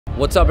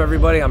What's up,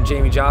 everybody? I'm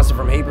Jamey Jasta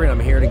from Hatebreed, and I'm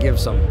here to give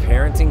some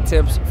parenting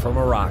tips from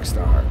a rock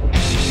star.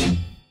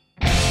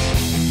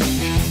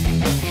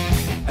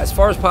 As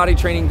far as potty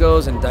training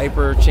goes and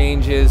diaper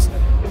changes,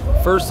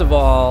 first of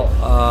all,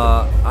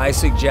 I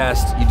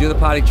suggest you do the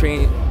potty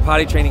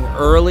training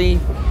early.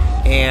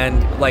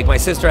 And like, my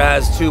sister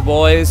has 2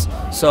 boys,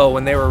 so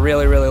when they were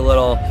really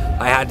little,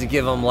 I had to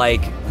give them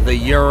like the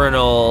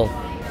urinal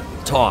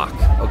talk,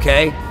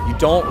 okay? You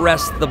don't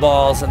rest the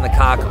balls and the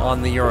cock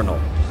on the urinal.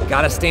 You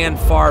gotta stand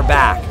far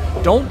back.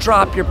 Don't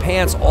drop your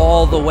pants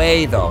all the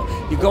way though.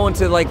 You go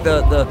into like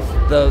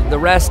the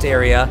rest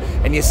area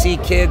and you see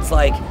kids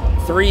like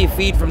 3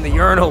 feet from the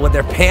urinal with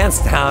their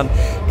pants down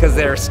because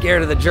they're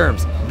scared of the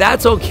germs.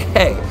 That's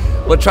okay,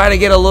 but try to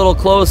get a little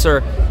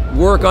closer.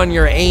 Work on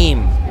your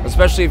aim,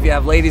 especially if you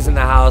have ladies in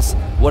the house.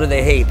 What do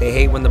they hate? They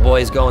hate when the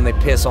boys go and they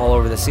piss all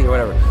over the seat or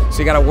whatever. So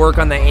you gotta work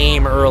on the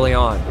aim early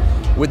on.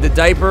 With the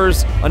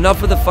diapers,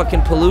 enough of the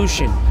fucking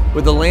pollution.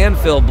 With the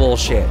landfill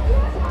bullshit.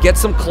 Get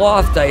some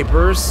cloth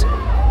diapers,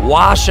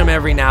 wash them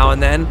every now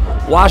and then,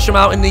 wash them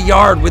out in the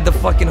yard with the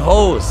fucking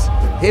hose,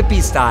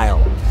 hippie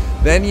style.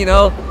 Then, you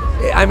know,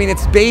 I mean,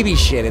 it's baby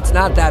shit. It's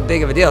not that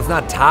big of a deal. It's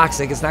not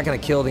toxic. It's not gonna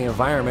kill the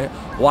environment.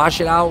 Wash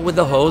it out with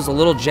the hose, a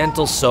little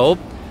gentle soap,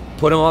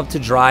 put them up to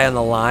dry on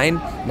the line.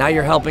 Now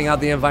you're helping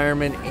out the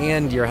environment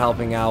and you're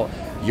helping out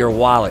your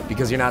wallet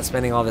because you're not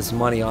spending all this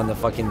money on the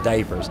fucking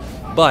diapers.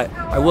 But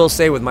I will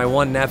say, with my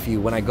one nephew,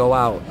 when I go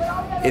out,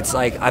 it's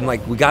like, I'm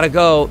like, we gotta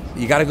go.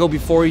 You gotta go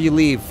before you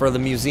leave for the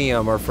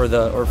museum or for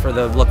the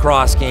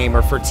lacrosse game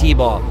or for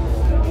t-ball.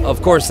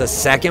 Of course, the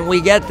second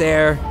we get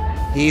there,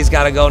 he's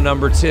gotta go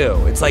number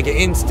 2. It's like an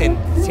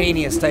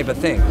instantaneous type of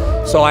thing.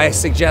 So I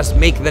suggest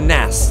make the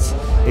nest.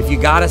 If you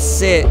gotta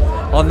sit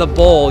on the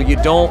bowl, you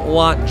don't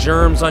want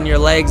germs on your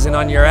legs and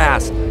on your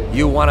ass.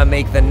 You wanna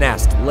make the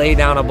nest. Lay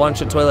down a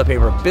bunch of toilet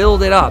paper,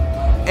 build it up,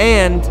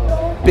 and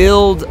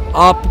build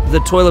up the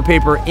toilet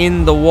paper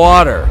in the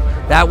water.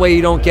 That way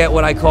you don't get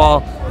what I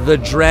call the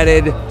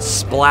dreaded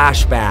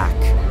splashback,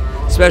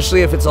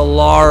 especially if it's a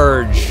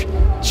large.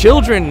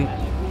 Children,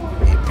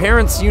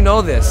 parents, you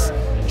know this.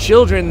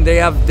 Children, they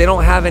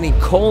don't have any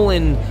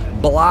colon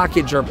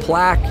blockage or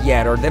plaque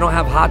yet, or they don't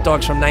have hot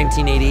dogs from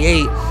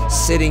 1988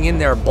 sitting in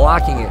there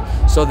blocking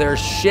it. So their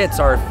shits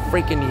are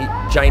freaking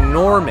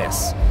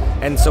ginormous.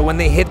 And so when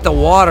they hit the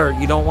water,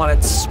 you don't want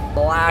it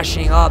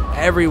splashing up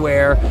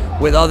everywhere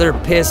with other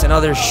piss and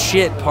other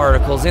shit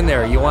particles in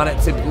there. You want it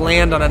to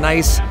land on a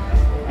nice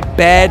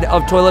bed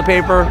of toilet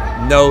paper,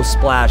 no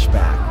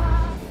splashback.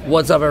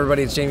 What's up,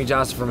 everybody? It's Jamey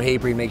Jasta from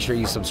Hatebreed. Make sure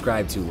you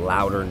subscribe to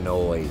Louder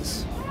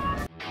Noise.